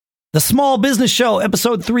The Small Business Show,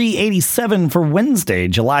 episode 387 for Wednesday,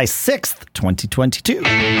 July 6th, 2022.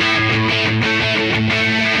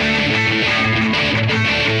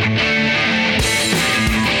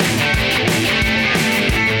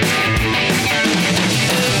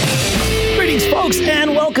 Greetings, folks,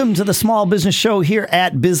 and welcome to the Small Business Show here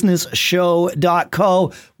at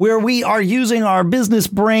businessshow.co, where we are using our business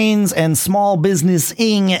brains and small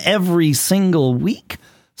business-ing every single week.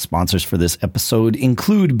 Sponsors for this episode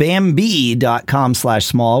include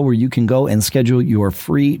Bambee.com/small, where you can go and schedule your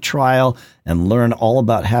free trial and learn all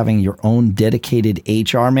about having your own dedicated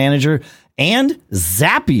HR manager, and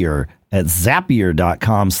Zapier at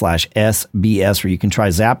Zapier.com/SBS, where you can try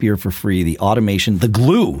Zapier for free. The automation, the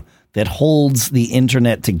glue that holds the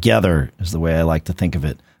internet together is the way I like to think of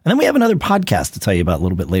it. And then we have another podcast to tell you about a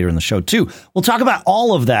little bit later in the show, too. We'll talk about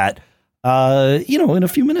all of that, in a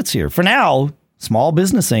few minutes here. For now, small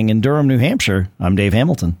businessing in Durham, New Hampshire. I'm Dave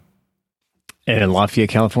Hamilton. And in Lafayette,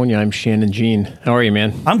 California, I'm Shannon Jean. How are you,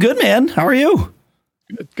 man? I'm good, man. How are you?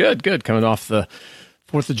 Good. Coming off the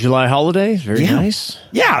 4th of July holiday. Very nice.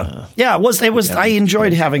 Yeah. It was. I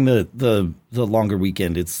enjoyed having the longer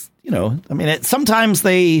weekend. It's, sometimes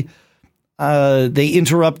they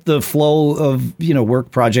interrupt the flow of, work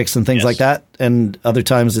projects and things like that. And other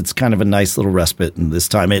times it's kind of a nice little respite. And this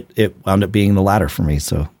time it wound up being the latter for me.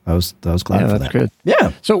 So I was glad for that. That's good.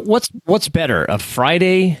 Yeah. So what's better, a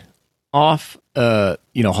Friday off,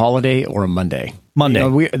 holiday, or a Monday?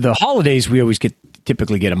 Monday. The holidays we always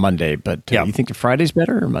typically get a Monday, but you think the Friday's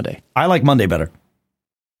better or Monday? I like Monday better.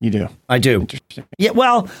 You do? I do. Interesting. Yeah.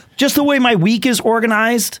 Well, just the way my week is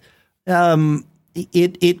organized, I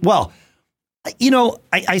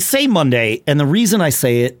say Monday, and the reason I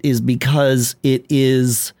say it is because it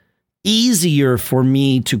is easier for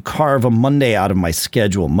me to carve a Monday out of my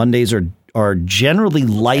schedule. Mondays are generally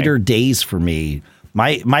lighter days for me.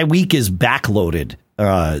 My week is backloaded.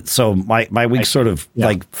 So my week sort of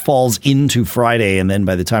falls into Friday, and then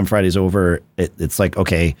by the time Friday's over, it's like,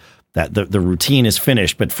 okay, that the routine is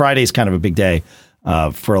finished. But Friday's kind of a big day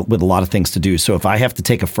with a lot of things to do. So if I have to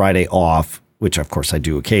take a Friday off, which of course I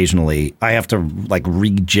do occasionally, I have to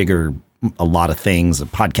rejigger a lot of things, a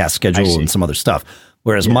podcast schedule and some other stuff.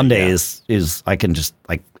 Whereas Monday is I can just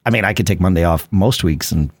I could take Monday off most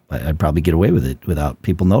weeks and I'd probably get away with it without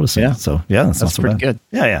people noticing. Yeah. So that's not so pretty bad.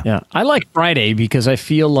 Good. Yeah. I like Friday because I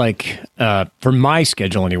feel like for my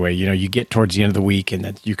schedule anyway, you get towards the end of the week and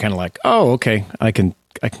then you kind of like, oh, okay, I can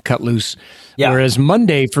cut loose. Yeah. Whereas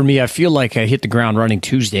Monday for me, I feel like I hit the ground running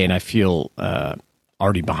Tuesday and I feel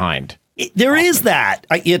already behind. There is that.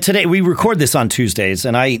 Today we record this on Tuesdays,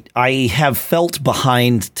 and I have felt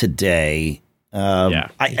behind today.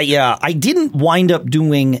 I didn't wind up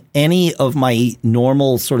doing any of my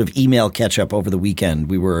normal sort of email catch up over the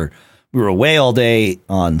weekend. We were away all day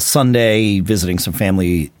on Sunday, visiting some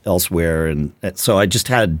family elsewhere, and so I just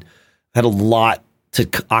had a lot to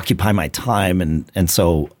occupy my time, and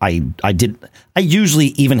so I usually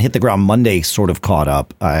even hit the ground Monday, sort of caught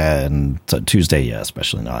up, and Tuesday,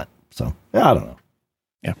 especially not. So, I don't know.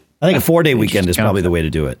 Yeah. I think a 4-day weekend is probably the way to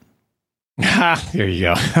do it. There you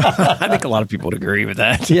go. I think a lot of people would agree with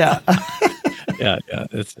that. Yeah. Yeah.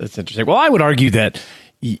 It's interesting. Well, I would argue that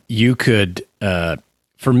you could,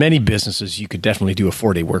 for many businesses, you could definitely do a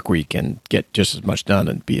 4-day work week and get just as much done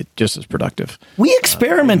and be just as productive. We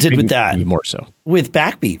experimented with that. More so. With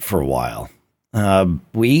Backbeat for a while.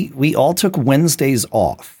 We all took Wednesdays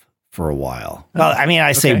off. For a while. Well,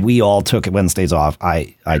 I say we all took Wednesdays off.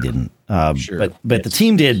 I didn't. Sure. But the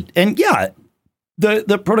team did. And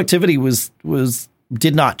the productivity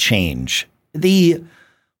did not change. The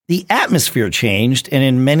atmosphere changed, and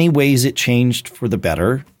in many ways it changed for the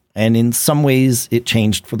better, and in some ways it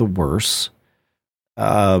changed for the worse.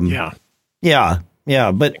 But I've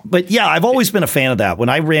always been a fan of that.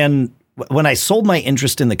 When I sold my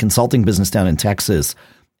interest in the consulting business down in Texas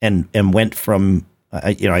and went from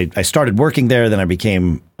I started working there, then I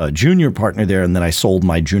became a junior partner there, and then I sold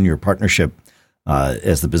my junior partnership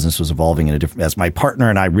as the business was evolving as my partner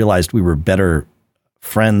and I realized we were better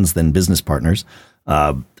friends than business partners.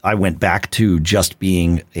 I went back to just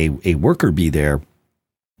being a worker bee there,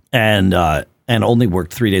 and only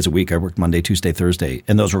worked 3 days a week. I worked Monday, Tuesday, Thursday,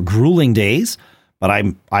 and those were grueling days.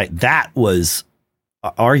 But that was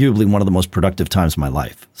arguably one of the most productive times of my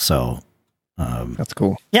life. So that's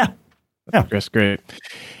cool. Yeah. That's great.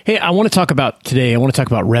 Hey, I want to talk about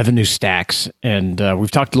revenue stacks, and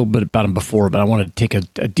we've talked a little bit about them before, but I want to take a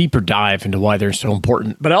deeper dive into why they're so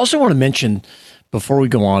important. But I also want to mention, before we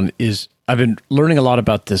go on, is I've been learning a lot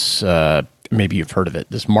about this, maybe you've heard of it,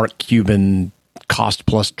 this Mark Cuban cost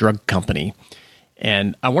plus drug company.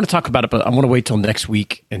 And I want to talk about it, but I want to wait till next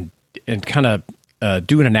week and and kind of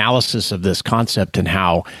do an analysis of this concept and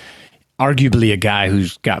how arguably a guy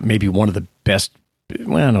who's got maybe one of the best,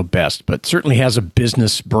 well, no best, but certainly has a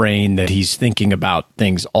business brain that he's thinking about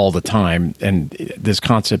things all the time. And this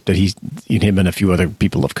concept that him and a few other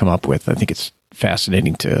people have come up with, I think it's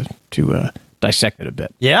fascinating to dissect it a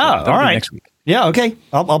bit. Yeah. So all right. next week. Yeah. Okay.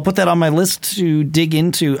 I'll put that on my list to dig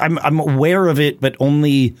into. I'm aware of it, but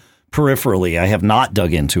only peripherally. I have not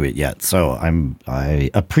dug into it yet. So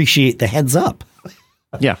I appreciate the heads up.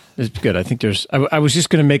 Yeah, it's good. I think I was just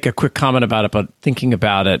going to make a quick comment about it, but thinking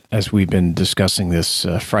about it as we've been discussing this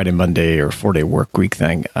Friday, Monday, or 4-day work week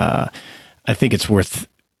thing, I think it's worth,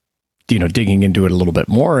 digging into it a little bit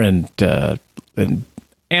more and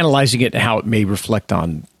analyzing it and how it may reflect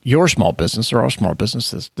on your small business or our small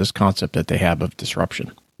business, this concept that they have of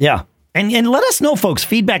disruption. Yeah. And let us know, folks,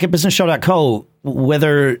 feedback at businessshow.co,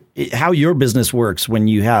 how your business works when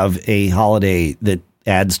you have a holiday that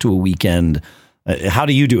adds to a weekend. How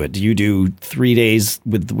do you do it? Do you do 3 days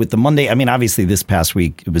with the Monday? I mean, obviously this past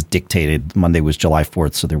week it was dictated. Monday was July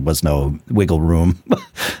 4th, so there was no wiggle room,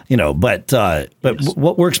 but yes.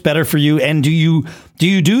 What works better for you? And do you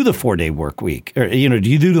do the 4-day work week, or, do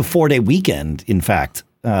you do the 4-day weekend? In fact,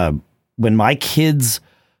 when my kids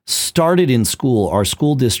started in school, our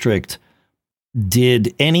school district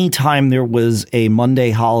did any time there was a Monday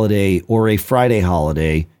holiday or a Friday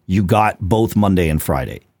holiday, you got both Monday and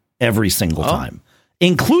Friday. Every single time,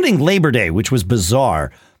 including Labor Day, which was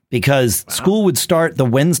bizarre because school would start the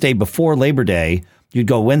Wednesday before Labor Day. You'd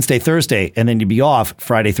go Wednesday, Thursday, and then you'd be off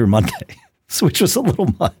Friday through Monday, which was a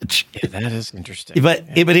little much. Yeah, that is interesting. But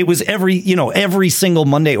it was every single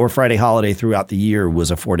Monday or Friday holiday throughout the year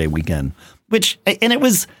was a 4-day weekend, they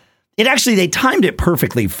timed it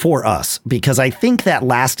perfectly for us because I think that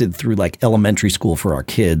lasted through like elementary school for our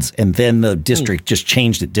kids. And then the district just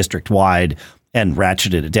changed it district wide and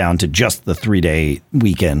ratcheted it down to just the 3-day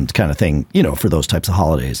weekend kind of thing, for those types of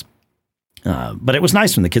holidays. But it was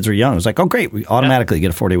nice when the kids were young. It was like, oh, great. We automatically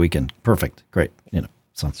get a 4-day weekend. Perfect. Great.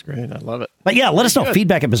 So that's great. I love it. But yeah, let us know.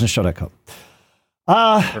 Feedback at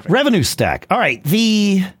businessshow.com. Revenue Stack. All right.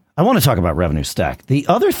 I want to talk about Revenue Stack. The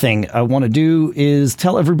other thing I want to do is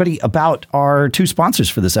tell everybody about our 2 sponsors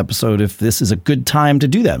for this episode, if this is a good time to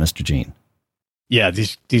do that, Mr. Gene. Yeah,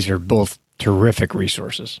 these are both terrific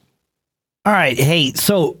resources. All right. Hey,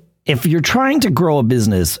 so if you're trying to grow a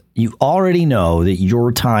business, you already know that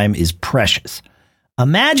your time is precious.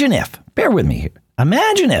 Bear with me here.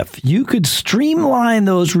 Imagine if you could streamline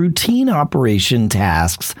those routine operation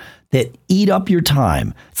tasks that eat up your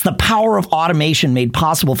time. It's the power of automation made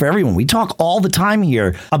possible for everyone. We talk all the time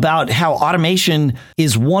here about how automation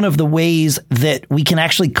is one of the ways that we can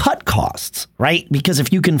actually cut costs, right? Because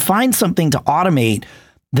if you can find something to automate,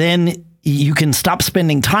 then you can stop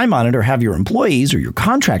spending time on it or have your employees or your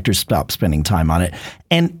contractors stop spending time on it.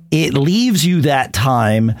 And it leaves you that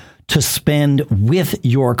time to spend with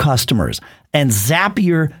your customers. And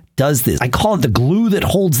Zapier does this. I call it the glue that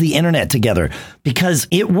holds the internet together because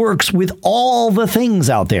it works with all the things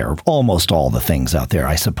out there, almost all the things out there,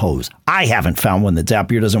 I suppose. I haven't found one that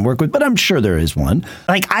Zapier doesn't work with, but I'm sure there is one.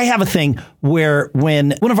 Like I have a thing where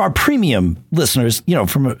when one of our premium listeners,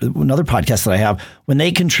 from another podcast that I have, when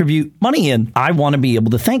they contribute money in, I want to be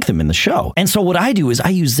able to thank them in the show. And so what I do is I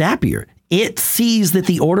use Zapier. It sees that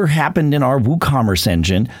the order happened in our WooCommerce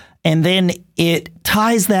engine, and then it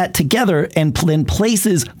ties that together and then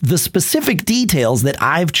places the specific details that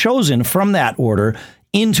I've chosen from that order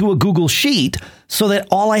into a Google Sheet so that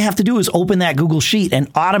all I have to do is open that Google Sheet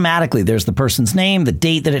and automatically there's the person's name, the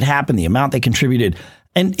date that it happened, the amount they contributed.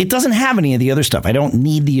 And it doesn't have any of the other stuff. I don't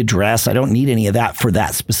need the address. I don't need any of that for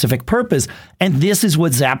that specific purpose. And this is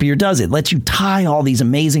what Zapier does. It lets you tie all these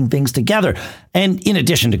amazing things together. And in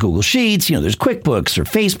addition to Google Sheets, there's QuickBooks or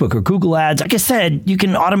Facebook or Google Ads. Like I said, you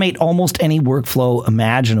can automate almost any workflow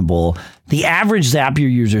imaginable. The average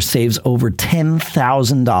Zapier user saves over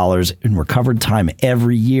 $10,000 in recovered time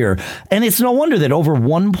every year. And it's no wonder that over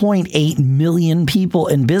 1.8 million people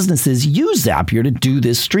and businesses use Zapier to do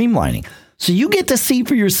this streamlining. So you get to see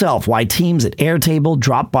for yourself why teams at Airtable,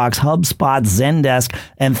 Dropbox, HubSpot, Zendesk,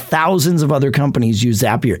 and thousands of other companies use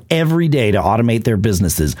Zapier every day to automate their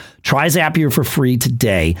businesses. Try Zapier for free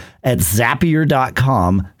today at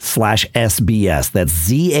Zapier.com/SBS. That's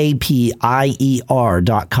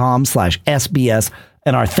ZAPIER.com/SBS.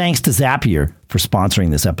 And our thanks to Zapier for sponsoring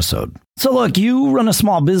this episode. So look, you run a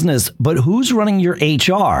small business, but who's running your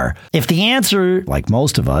HR? If the answer, like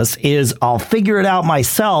most of us, is I'll figure it out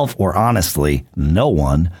myself, or honestly, no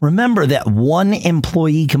one, remember that one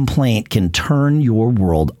employee complaint can turn your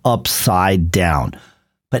world upside down.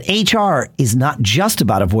 But HR is not just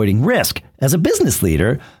about avoiding risk. As a business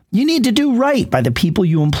leader, You need to do right by the people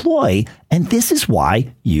you employ, and this is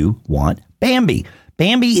why you want Bambee.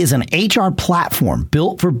 Bambee is an HR platform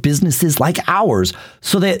built for businesses like ours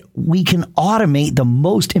so that we can automate the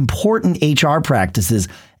most important HR practices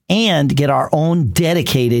and get our own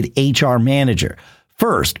dedicated HR manager.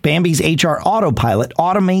 First, Bambee's HR Autopilot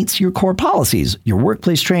automates your core policies, your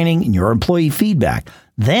workplace training, and your employee feedback.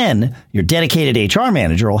 Then, your dedicated HR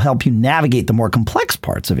manager will help you navigate the more complex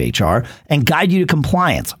parts of HR and guide you to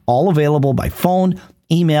compliance, all available by phone,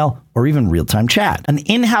 email, or even real-time chat. An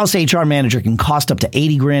in-house HR manager can cost up to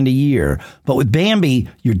 $80,000 a year, but with Bambee,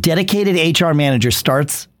 your dedicated HR manager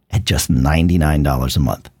starts at just $99 a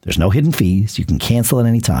month. There's no hidden fees. You can cancel at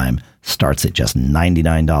any time. Starts at just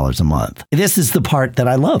 $99 a month. This is the part that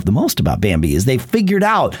I love the most about Bambee is they figured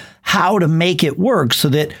out how to make it work so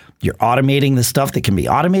that you're automating the stuff that can be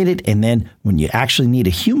automated. And then when you actually need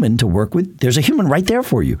a human to work with, there's a human right there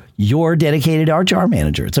for you. Your dedicated HR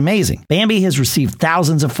manager. It's amazing. Bambee has received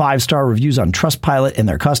thousands of 5-star reviews on Trustpilot, and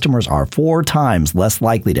their customers are 4 times less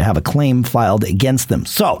likely to have a claim filed against them.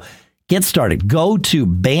 So get started. Go to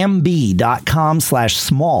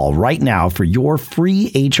Bambee.com/small right now for your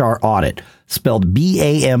free HR audit. Spelled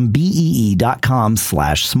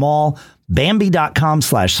BAMBEE.com/small.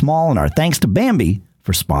 Bambee.com/small. And our thanks to Bambee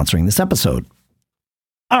for sponsoring this episode.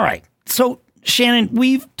 All right. So, Shannon,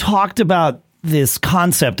 we've talked about this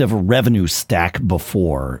concept of a revenue stack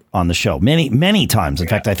before on the show many times. In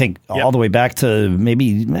fact, I think all the way back to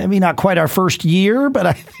maybe not quite our first year, but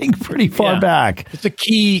I think pretty far back. It's a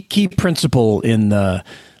key principle in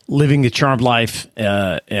living the charmed life,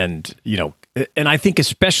 and I think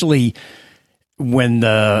especially when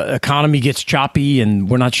the economy gets choppy and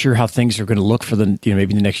we're not sure how things are going to look for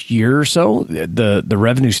maybe the next year or so, the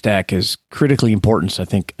revenue stack is critically important. So I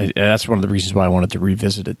think that's one of the reasons why I wanted to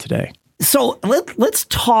revisit it today. So let's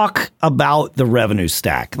talk about the revenue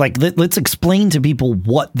stack. Like let's explain to people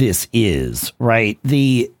what this is, right?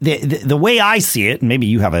 The way I see it, and maybe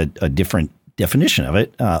you have a different definition of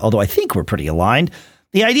it, although I think we're pretty aligned.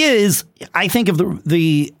 The idea is I think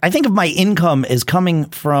of my income as coming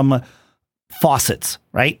from faucets,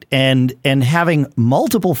 right? And having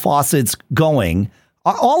multiple faucets going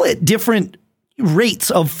all at different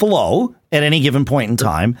rates of flow at any given point in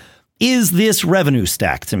time is this revenue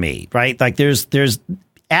stack to me, right? Like there's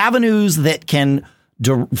avenues that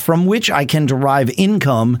from which I can derive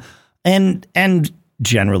income, and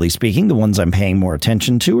generally speaking, the ones I'm paying more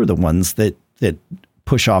attention to are the ones that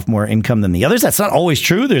push off more income than the others. That's not always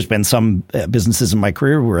true. There's been some businesses in my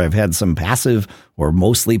career where I've had some passive or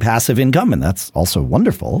mostly passive income, and that's also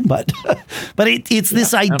wonderful. But it's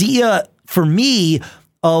this idea for me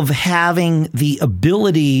of having the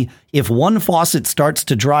ability, if one faucet starts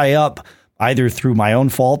to dry up, either through my own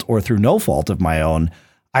fault or through no fault of my own,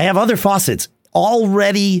 I have other faucets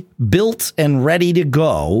already built and ready to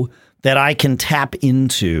go that I can tap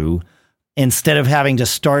into instead of having to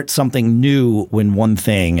start something new when one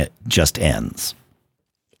thing just ends.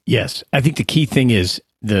 Yes. I think the key thing is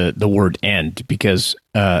the word end, because,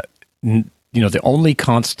 the only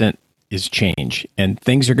constant is change, and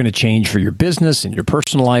things are going to change for your business and your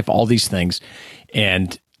personal life, all these things.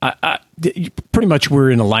 And I pretty much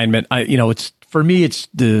we're in alignment. For me, it's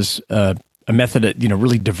this, a method at,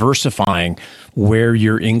 really diversifying where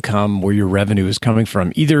your income, where your revenue is coming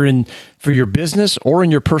from, either for your business or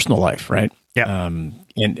in your personal life, right? Yeah.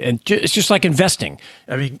 It's just like investing.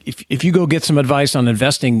 I mean, if you go get some advice on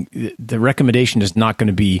investing, the recommendation is not going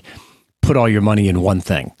to be put all your money in one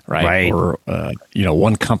thing, right? Or,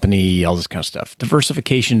 one company, all this kind of stuff.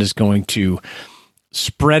 Diversification is going to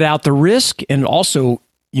spread out the risk and also,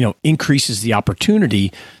 increases the opportunity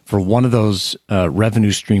for one of those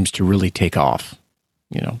revenue streams to really take off,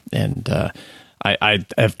 and I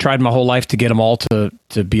have tried my whole life to get them all to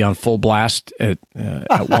be on full blast at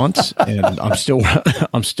once, and I'm still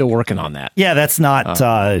working on that. Yeah, that's not.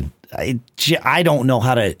 I don't know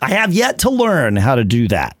how to. I have yet to learn how to do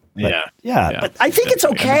that. But, yeah. But I think it's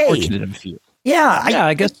okay.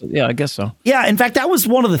 I guess so. Yeah, in fact, that was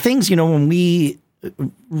one of the things. When we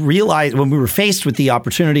realized, when we were faced with the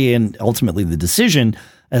opportunity and ultimately the decision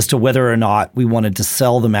as to whether or not we wanted to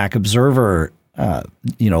sell the Mac Observer,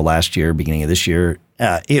 last year, beginning of this year,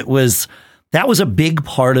 that was a big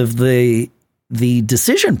part of the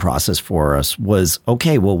decision process for us. Was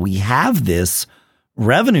okay. Well, we have this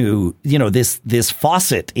revenue, this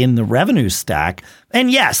faucet in the revenue stack,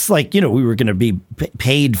 and yes, we were going to be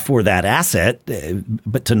paid for that asset,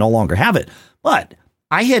 but to no longer have it, but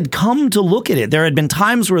I had come to look at it. There had been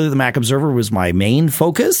times where the Mac Observer was my main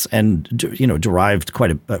focus and, derived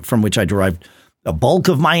from which I derived a bulk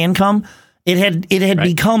of my income. it had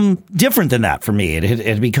become different than that for me. It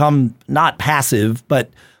had become not passive, but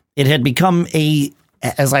it had become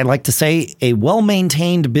as I like to say, a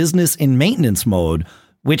well-maintained business in maintenance mode,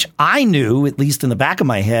 which I knew, at least in the back of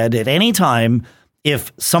my head, at any time,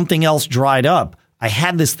 if something else dried up, I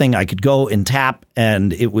had this thing I could go and tap,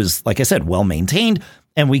 and it was, like I said, well-maintained,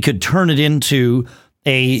 and we could turn it into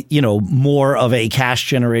a, more of a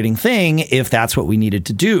cash-generating thing if that's what we needed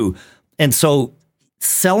to do. And so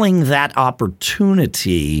selling that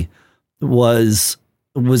opportunity was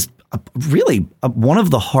really one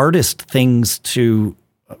of the hardest things to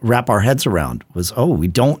wrap our heads around. Was, we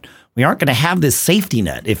aren't going to have this safety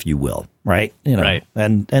net, if you will, right? Right.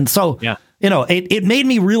 And so, it made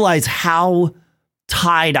me realize how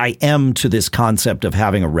tied I am to this concept of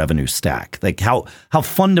having a revenue stack, like how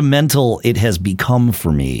fundamental it has become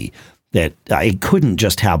for me, that I couldn't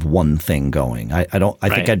just have one thing going. I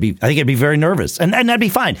think I'd be very nervous, and that'd be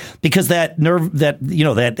fine, because that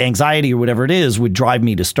that anxiety or whatever it is would drive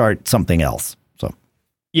me to start something else. So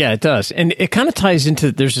yeah, it does. And it kind of ties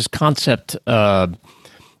into, there's this concept, I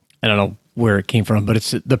don't know where it came from, but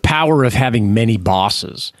it's the power of having many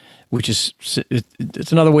bosses, which is,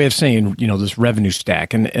 it's another way of saying, this revenue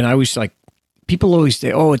stack. And I always people always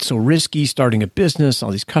say, it's so risky starting a business, all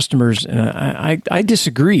these customers. And I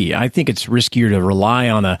disagree. I think it's riskier to rely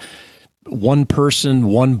on one person,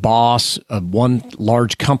 one boss, one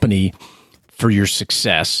large company for your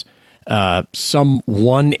success. Some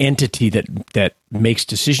one entity that makes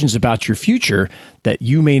decisions about your future that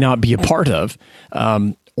you may not be a part of,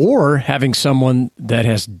 or having someone that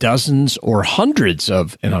has dozens or hundreds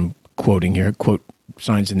of, and I'm quoting here, quote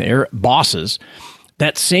signs in the air, bosses.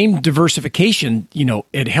 That same diversification,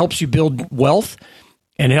 it helps you build wealth,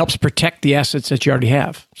 and it helps protect the assets that you already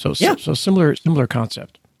have. So similar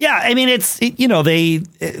concept. Yeah, I mean,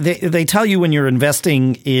 they tell you when you're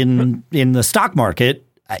investing in the stock market,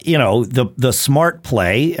 the smart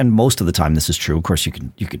play, and most of the time this is true. Of course, you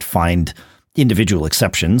could find individual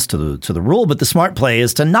exceptions to the rule, but the smart play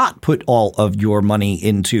is to not put all of your money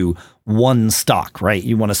into one stock, right?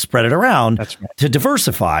 You want to spread it around. That's right. To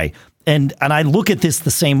diversify. And I look at this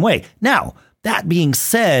the same way. Now, that being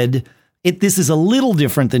said, this is a little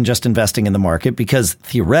different than just investing in the market, because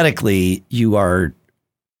theoretically you are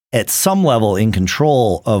at some level in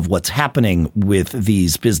control of what's happening with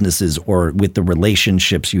these businesses or with the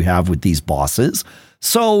relationships you have with these bosses.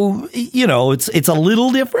 So, it's a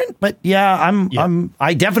little different, but I'm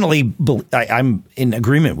in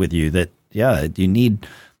agreement with you that, you need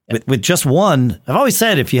with just one. I've always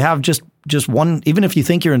said, if you have just one, even if you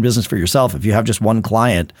think you're in business for yourself, if you have just one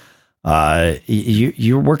client,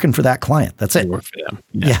 you're working for that client. That's it. You work for them.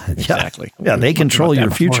 Yeah, exactly. Yeah, they control your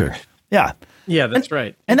future. Yeah. Yeah, that's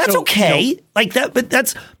right. And that's okay. Like that, but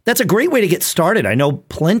that's a great way to get started. I know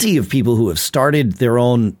plenty of people who have started their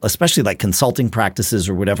own, especially like consulting practices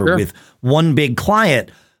or whatever, with one big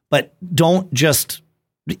client, but don't just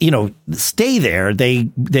stay there.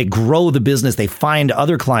 They grow the business. They find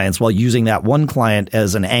other clients while using that one client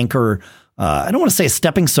as an anchor. I don't want to say a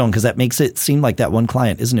stepping stone, because that makes it seem like that one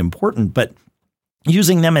client isn't important, but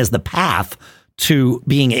using them as the path to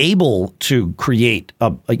being able to create a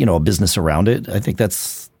business around it. I think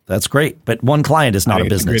that's great. But one client is not a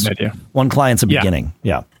business. Great idea. One client's a beginning.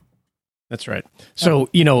 Yeah. That's right. So,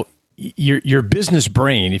 your business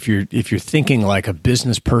brain, if you're thinking like a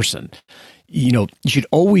business person, you should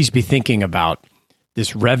always be thinking about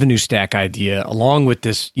this revenue stack idea along with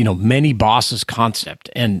this, many bosses concept.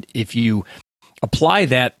 And if you apply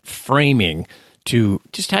that framing to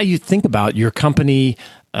just how you think about your company,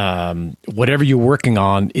 whatever you're working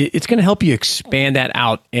on, it's going to help you expand that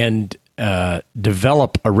out and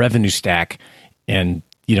develop a revenue stack. And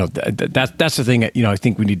that's the thing I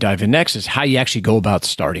think we need to dive in next, is how you actually go about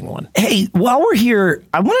starting one. Hey, while we're here,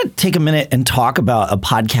 I want to take a minute and talk about a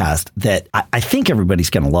podcast that I think everybody's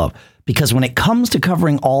going to love, because when it comes to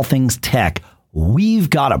covering all things tech, we've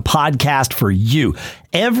got a podcast for you.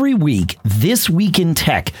 Every week, This Week in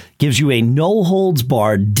Tech gives you a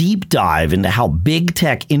no-holds-barred deep dive into how big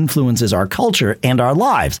tech influences our culture and our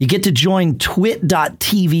lives. You get to join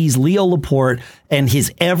Twit.tv's Leo Laporte and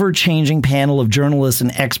his ever-changing panel of journalists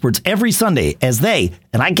and experts every Sunday as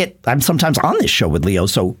I'm sometimes on this show with Leo,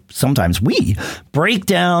 so sometimes we break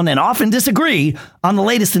down and often disagree on the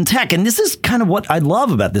latest in tech. And this is kind of what I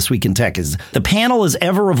love about This Week in Tech, is the panel is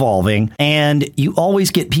ever evolving, and you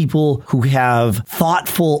always get people who have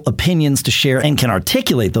thoughtful opinions to share and can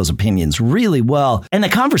articulate those opinions really well. And the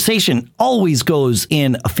conversation always goes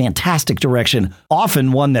in a fantastic direction,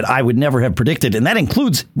 often one that I would never have predicted. And that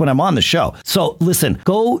includes when I'm on the show. So listen,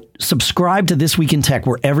 go subscribe to This Week in Tech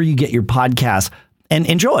wherever you get your podcasts. and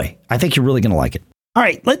enjoy. I think you're really going to like it. All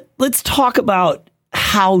right, let's talk about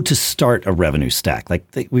how to start a revenue stack. Like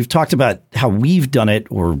we've talked about how we've done it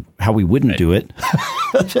or how we wouldn't do it,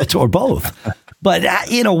 or both. But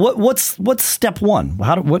what's step one?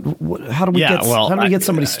 How do we get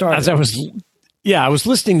somebody started? I was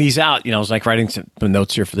listing these out. I was like writing some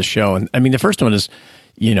notes here for the show, and I mean the first one is,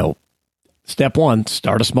 step one,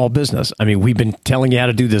 start a small business. I mean, we've been telling you how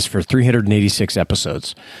to do this for 386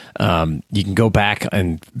 episodes. You can go back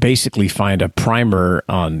and basically find a primer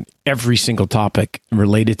on every single topic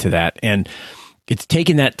related to that. And it's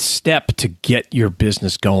taking that step to get your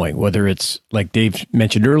business going, whether it's, like Dave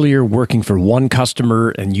mentioned earlier, working for one customer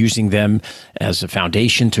and using them as a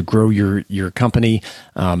foundation to grow your company.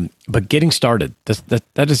 But getting started,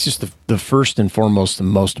 that is just the first and foremost, the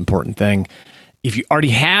most important thing. If you already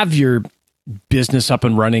have your business up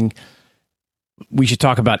and running, we should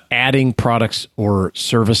talk about adding products or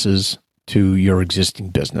services to your existing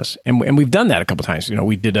business. And we've done that a couple of times.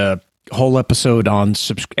 We did a whole episode on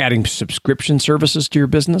adding subscription services to your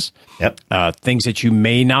business. Yep. Things that you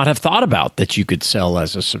may not have thought about that you could sell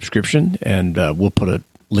as a subscription. And we'll put a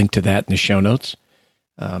link to that in the show notes.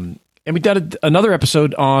 And we did another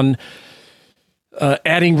episode on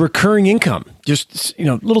adding recurring income, just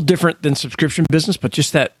a little different than subscription business, but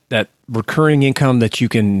just that recurring income that you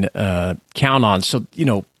can count on. So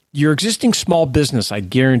your existing small business, I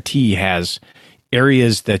guarantee, has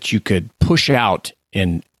areas that you could push out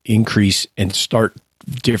and increase and start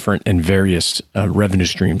different and various revenue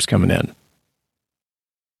streams coming in.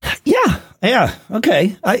 Yeah.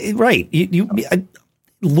 Okay. Right.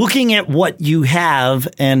 Looking at what you have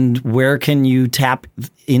and where can you tap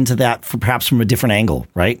into that perhaps from a different angle,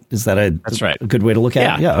 right? Is that That's right. a good way to look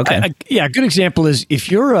at it? Yeah, okay. A good example is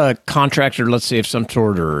if you're a contractor, let's say of some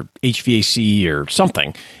sort, or HVAC or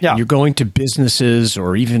something, and you're going to businesses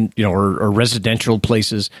or even, or residential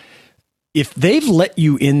places, if they've let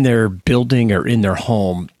you in their building or in their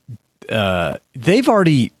home, they've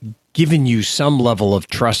already given you some level of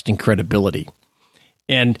trust and credibility.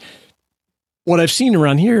 And what I've seen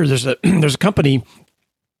around here, there's a company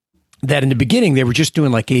that in the beginning, they were just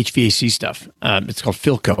doing like HVAC stuff. It's called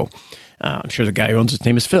Philco. I'm sure the guy who owns his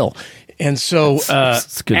name is Phil. And so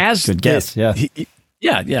that's good guess.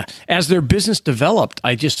 Yeah. As their business developed,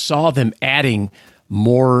 I just saw them adding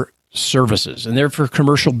more services, and they're for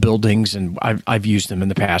commercial buildings, and I've used them in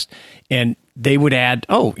the past. And they would add,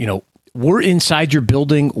 we're inside your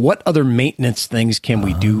building. What other maintenance things can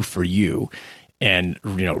we do for you? And,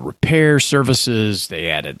 repair services. They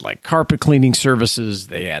added like carpet cleaning services.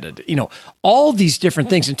 They added, all these different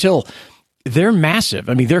things until they're massive.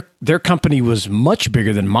 I mean, their company was much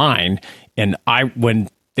bigger than mine. And when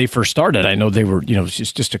they first started, I know they were,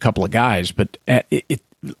 just a couple of guys, but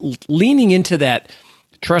leaning into that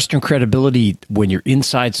trust and credibility when you're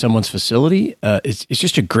inside someone's facility, it's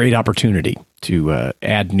just a great opportunity to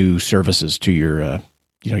add new services to your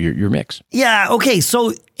mix. Yeah. Okay.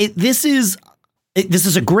 So this is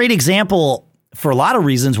a great example for a lot of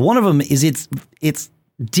reasons. One of them is it's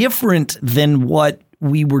different than what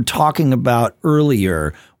we were talking about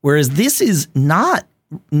earlier, whereas this is not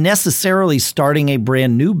necessarily starting a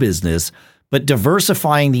brand new business, but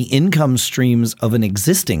diversifying the income streams of an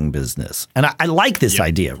existing business. And I like this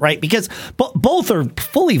idea, right? Because both are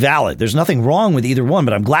fully valid. There's nothing wrong with either one,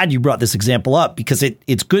 but I'm glad you brought this example up because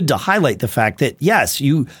it's good to highlight the fact that, yes,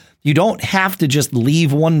 you don't have to just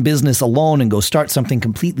leave one business alone and go start something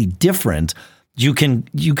completely different. You can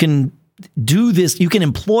do this. You can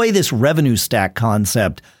employ this revenue stack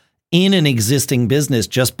concept in an existing business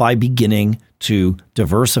just by beginning to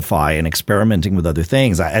diversify and experimenting with other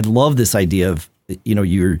things. I love this idea of,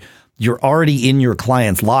 you're already in your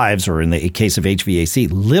clients' lives, or in the case of HVAC,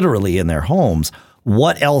 literally in their homes.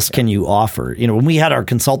 What else can you offer? When we had our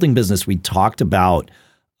consulting business, we talked about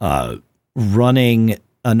running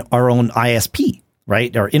our own ISP,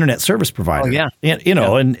 right? Our internet service provider. Oh, yeah.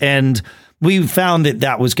 And we found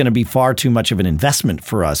that was going to be far too much of an investment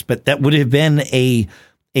for us, but that would have been a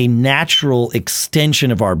natural extension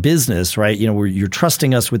of our business, right? Where you're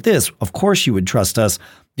trusting us with this. Of course you would trust us.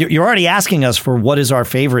 You're already asking us for what is our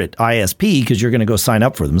favorite ISP because you're going to go sign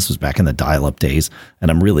up for them. This was back in the dial-up days, and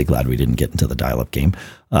I'm really glad we didn't get into the dial-up game.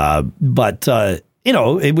 But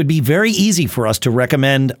it would be very easy for us to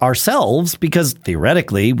recommend ourselves because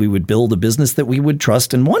theoretically we would build a business that we would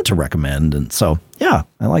trust and want to recommend. And so, yeah,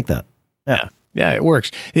 I like that. Yeah, it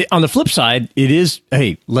works. On the flip side, it is,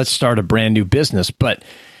 hey, let's start a brand new business. But,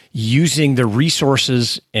 using the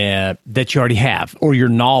resources that you already have or your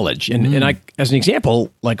knowledge. And I, as an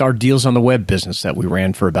example, like our Deals on the Web business that we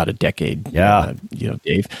ran for about a decade,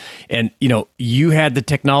 Dave, and, you had the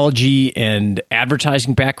technology and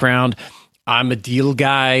advertising background. I'm a deal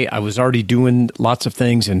guy. I was already doing lots of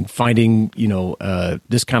things and finding,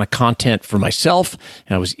 this kind of content for myself.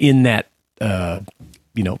 And I was in that,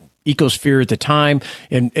 ecosphere at the time,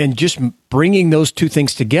 and just bringing those two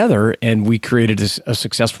things together, and we created a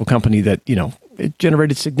successful company that it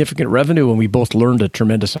generated significant revenue, and we both learned a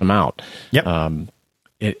tremendous amount. Yep. And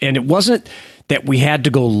it wasn't that we had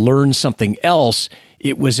to go learn something else;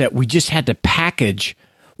 it was that we just had to package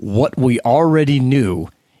what we already knew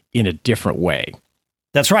in a different way.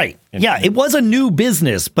 That's right. It was a new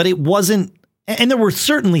business, but it wasn't. And there were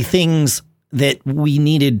certainly things that we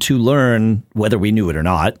needed to learn, whether we knew it or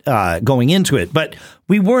not, going into it. But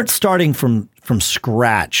we weren't starting from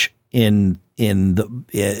scratch in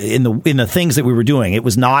the things that we were doing. It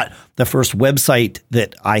was not the first website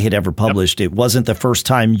that I had ever published. Yep. It wasn't the first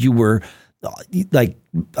time you were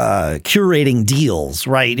curating deals,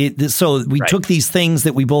 right? So we took these things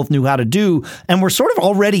that we both knew how to do, and we're sort of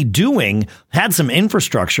already doing, had some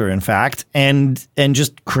infrastructure, in fact, and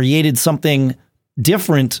just created something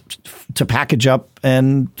different to package up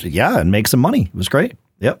and make some money. It was great.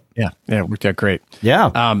 Yep. Yeah. It worked out great.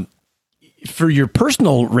 Yeah. For your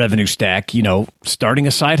personal revenue stack, starting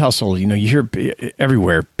a side hustle, you hear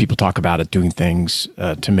everywhere people talk about it, doing things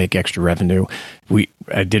to make extra revenue.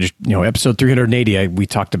 I did, episode 380, we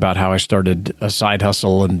talked about how I started a side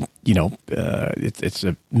hustle, and, it's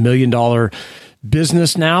 $1 million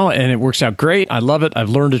business now, and it works out great. I love it. I've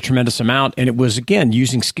learned a tremendous amount, and it was, again,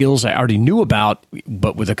 using skills I already knew about,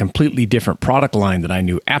 but with a completely different product line that I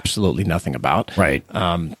knew absolutely nothing about. Right.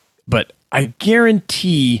 But I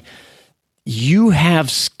guarantee you have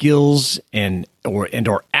skills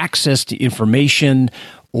or access to information,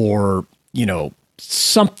 or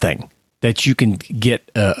something that you can get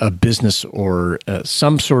a business or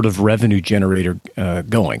some sort of revenue generator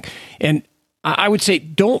going. And I would say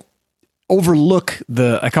don't overlook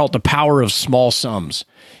I call it the power of small sums.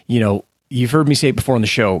 You've heard me say it before on the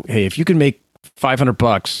show. Hey, if you can make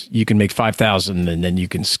 $500, you can make 5,000, and then you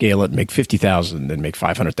can scale it and make 50,000, then make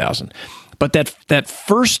 500,000. But that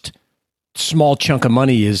first small chunk of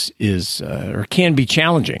money is or can be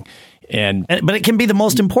challenging, but it can be the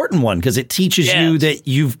most important one, because it teaches you that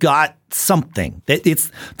you've got something.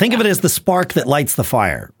 Think of it as the spark that lights the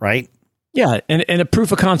fire, right? Yeah, and a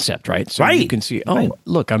proof of concept, right? So you can see,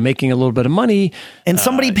 look, I'm making a little bit of money. And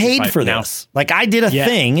somebody paid for this. Like I did a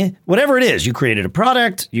thing, whatever it is. You created a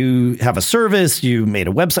product, you have a service, you made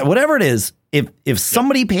a website, whatever it is. If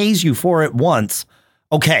somebody pays you for it once,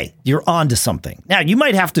 okay, you're on to something. Now, you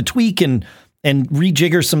might have to tweak and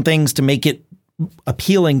rejigger some things to make it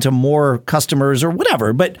appealing to more customers or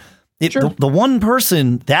whatever, but the one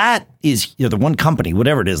person that is, the one company,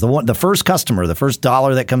 whatever it is, the first customer, the first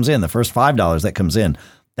dollar that comes in, the first $5 that comes in,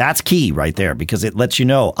 that's key right there, because it lets you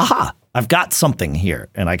know, I've got something here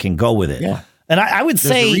and I can go with it. Yeah. And I would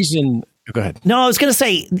say, go ahead. No, I was going to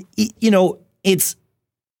say,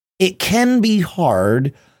 it can be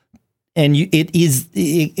hard, and you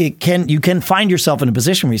can find yourself in a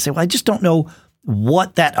position where you say, well, I just don't know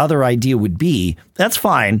what that other idea would be. That's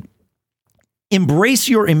fine. Embrace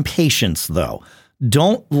your impatience, though.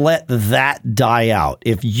 Don't let that die out.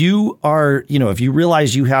 If you are, if you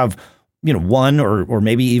realize you have, one or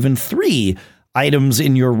maybe even 3 items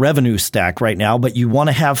in your revenue stack right now, but you want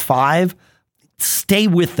to have 5, stay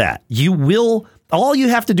with that. All you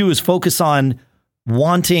have to do is focus on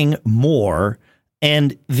wanting more,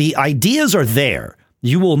 and the ideas are there.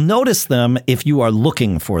 You will notice them if you are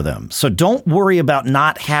looking for them. So don't worry about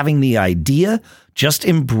not having the idea. Just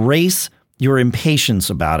embrace your impatience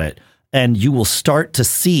about it, and you will start to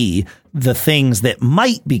see the things that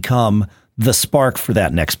might become the spark for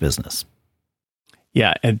that next business.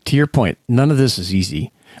 Yeah. And to your point, none of this is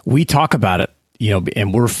easy. We talk about it,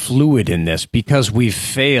 and we're fluid in this because we've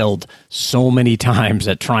failed so many times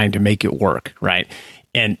at trying to make it work. Right.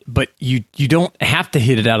 But you don't have to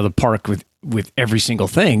hit it out of the park with every single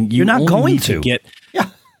thing. You're not going to get.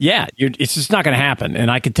 Yeah, it's just not going to happen. And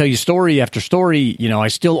I could tell you story after story. I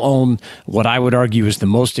still own what I would argue is the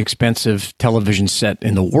most expensive television set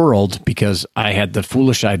in the world, because I had the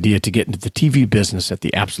foolish idea to get into the TV business at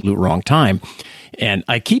the absolute wrong time. And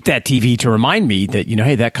I keep that TV to remind me that,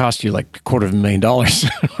 hey, that cost you like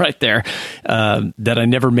 $250,000 right there, that I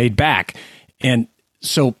never made back. And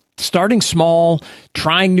so starting small,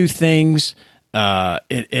 trying new things,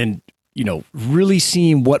 and really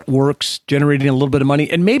seeing what works, generating a little bit of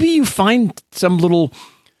money. And maybe you find some little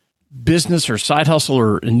business or side hustle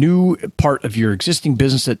or a new part of your existing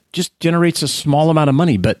business that just generates a small amount of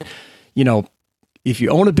money. But, if you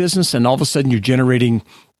own a business and all of a sudden you're generating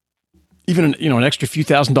even, an extra few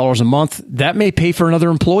 $1,000s a month, that may pay for another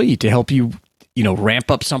employee to help you,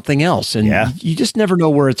 ramp up something else. And you just never know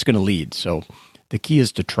where it's going to lead. So the key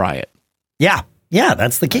is to try it. Yeah. Yeah.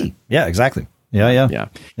 That's the key. Yeah, exactly. Yeah.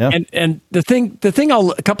 And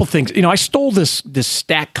a couple things, I stole this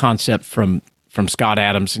stack concept from Scott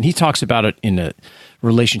Adams, and he talks about it in a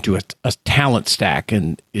relation to a talent stack,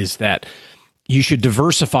 and is that you should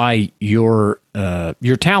diversify your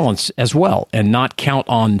talents as well, and not count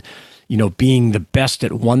on, being the best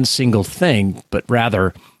at one single thing, but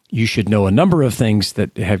rather you should know a number of things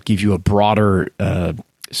that give you a broader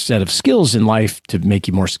set of skills in life to make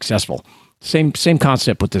you more successful. Same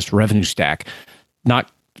concept with this revenue stack,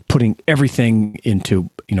 not putting everything into,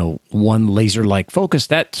 one laser-like focus.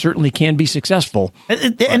 That certainly can be successful.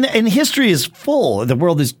 And history is full. The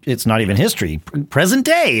world it's not even history. Present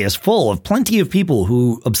day is full of plenty of people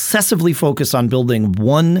who obsessively focus on building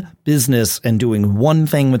one business and doing one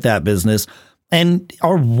thing with that business and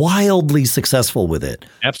are wildly successful with it.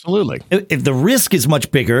 Absolutely. If the risk is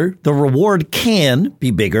much bigger, the reward can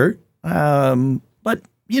be bigger. But,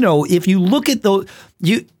 if you look at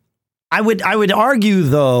I would argue,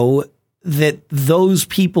 though, that those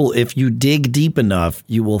people, if you dig deep enough,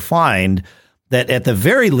 you will find that at the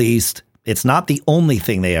very least, it's not the only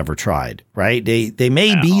thing they ever tried, right? They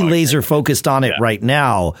may be laser focused on it right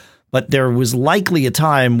now, but there was likely a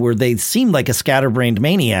time where they seemed like a scatterbrained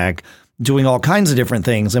maniac doing all kinds of different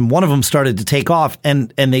things. And one of them started to take off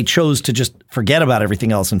and they chose to just forget about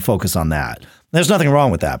everything else and focus on that. There's nothing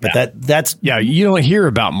wrong with that, but that's you don't hear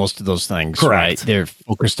about most of those things, correct. Right? They're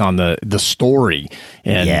focused on the story,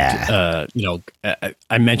 and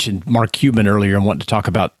I mentioned Mark Cuban earlier and wanted to talk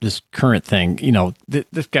about this current thing.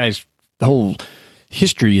 This guy's whole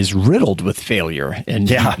history is riddled with failure, and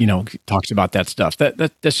he talks about that stuff.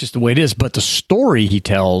 That's just the way it is. But the story he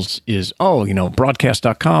tells is,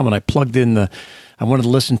 broadcast.com, and I plugged in I wanted to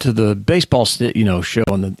listen to the baseball show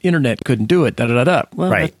on the internet, couldn't do it. Well,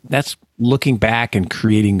 right. That's looking back and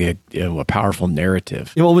creating a powerful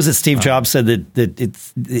narrative. What was it? Steve Jobs said that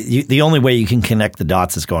it's the only way you can connect the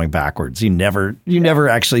dots is going backwards. You never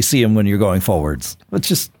actually see them when you're going forwards. It's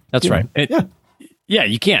just that's right. Yeah,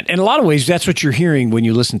 you can't. In a lot of ways, that's what you're hearing when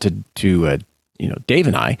you listen to Dave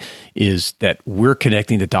and I, is that we're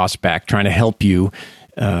connecting the dots back, trying to help you,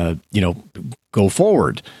 go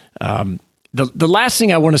forward. The last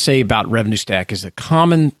thing I want to say about Revenue Stack is a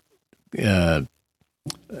common.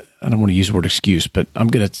 I don't want to use the word excuse, but I'm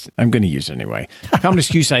gonna use it anyway. Common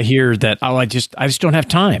excuse I hear that I just don't have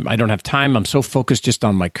time. I don't have time. I'm so focused just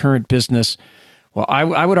on my current business. Well,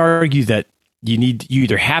 I would argue that you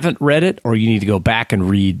either haven't read it or you need to go back and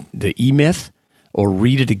read the E-Myth or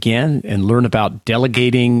read it again and learn about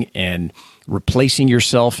delegating and replacing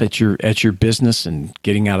yourself at your business and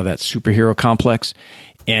getting out of that superhero complex.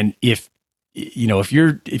 And if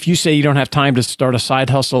you say you don't have time to start a side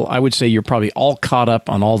hustle, I would say you're probably all caught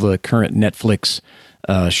up on all the current Netflix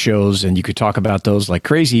shows, and you could talk about those like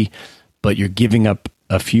crazy, but you're giving up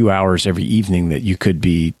a few hours every evening that you could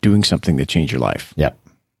be doing something to change your life. Yep.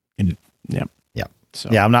 Yep. So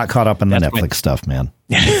I'm not caught up in the Netflix stuff, man.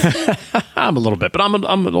 I'm a little bit, but I'm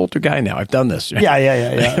an older guy now. I've done this.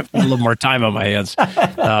 Yeah. A little more time on my hands.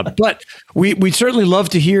 But we'd certainly love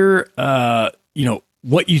to hear,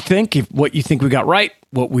 what you think, what you think we got right,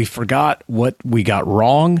 what we forgot, what we got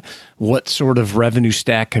wrong, what sort of revenue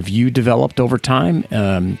stack have you developed over time?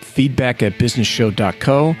 Feedback at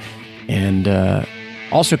businessshow.co, and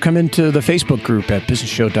also come into the Facebook group at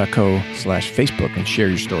businessshow.co/Facebook and share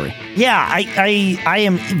your story. Yeah, I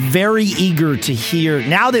am very eager to hear,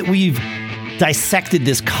 now that we've dissected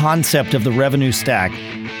this concept of the revenue stack,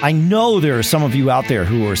 I know there are some of you out there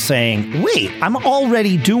who are saying, wait, I'm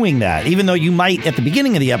already doing that. Even though you might, at the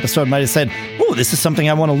beginning of the episode, might have said, oh, this is something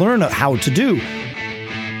I want to learn how to do.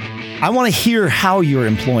 I want to hear how you're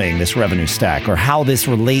employing this revenue stack or how this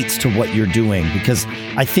relates to what you're doing, because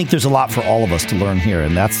I think there's a lot for all of us to learn here.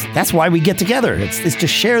 And that's why we get together. It's to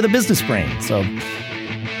share the business brain. So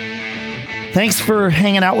thanks for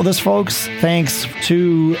hanging out with us, folks. Thanks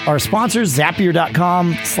to our sponsors,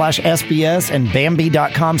 Zapier.com/SBS and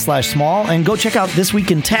Bambi.com/small. And go check out This Week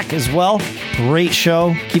in Tech as well. Great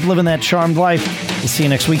show. Keep living that charmed life. We'll see you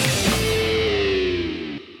next week.